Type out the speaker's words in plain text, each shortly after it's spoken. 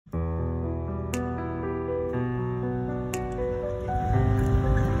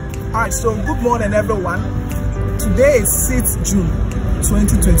Alright, so good morning everyone. Today is 6th June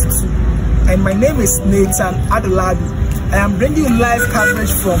 2022 and my name is Nathan Adelabi. I am bringing you live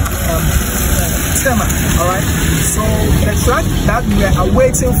coverage from Tema. Alright, so the track that we were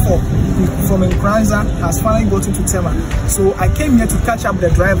awaiting for from Nkranza has finally gotten to Tema. So I came here to catch up with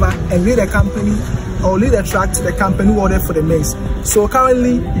the driver and lead the company or lead the track to the company who ordered for the MAIZE. So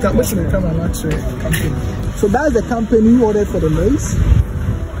currently, you can mention the camera not to the company. So that's the company who ordered for the MAIZE.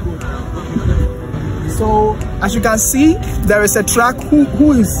 So as you can see, there is a truck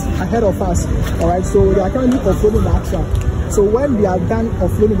who is ahead of us. Alright, so they are currently offloading that truck. So when they are done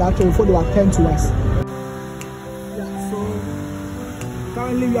offloading that truck before they will attend to us. Yeah, so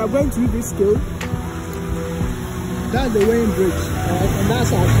currently we are going to use this scale. That's the weighing bridge, alright, and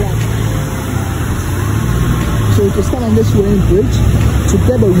that's our truck. So you can stand on this weighing bridge to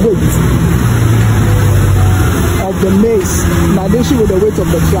get the weight of the MAIZE in addition with the weight of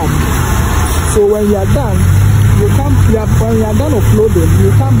the truck. So when you are done, when you are done offloading,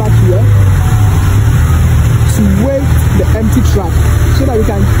 you come back here to weigh the empty truck so that we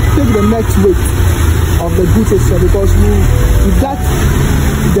can take the next weight of the goods itself, because we got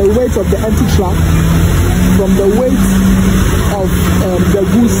the weight of the empty truck from the weight of the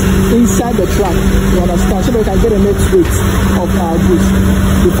goods inside the truck, you understand, so that we can get the next weight of our goods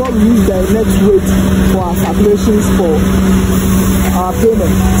before we use the next weight for our calculations for our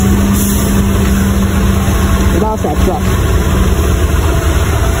payment. That's our truck.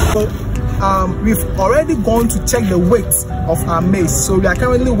 So we've already gone to check the weight of our MAIZE, so we are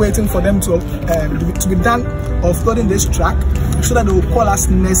currently waiting for them to be done offloading this truck so that they will call us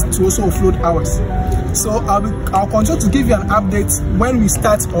next to also offload ours. So I'll continue to give you an update when we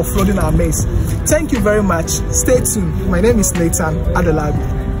start offloading our MAIZE. Thank you very much. Stay tuned. My name is Nathan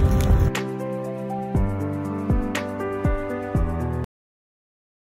Adelabi.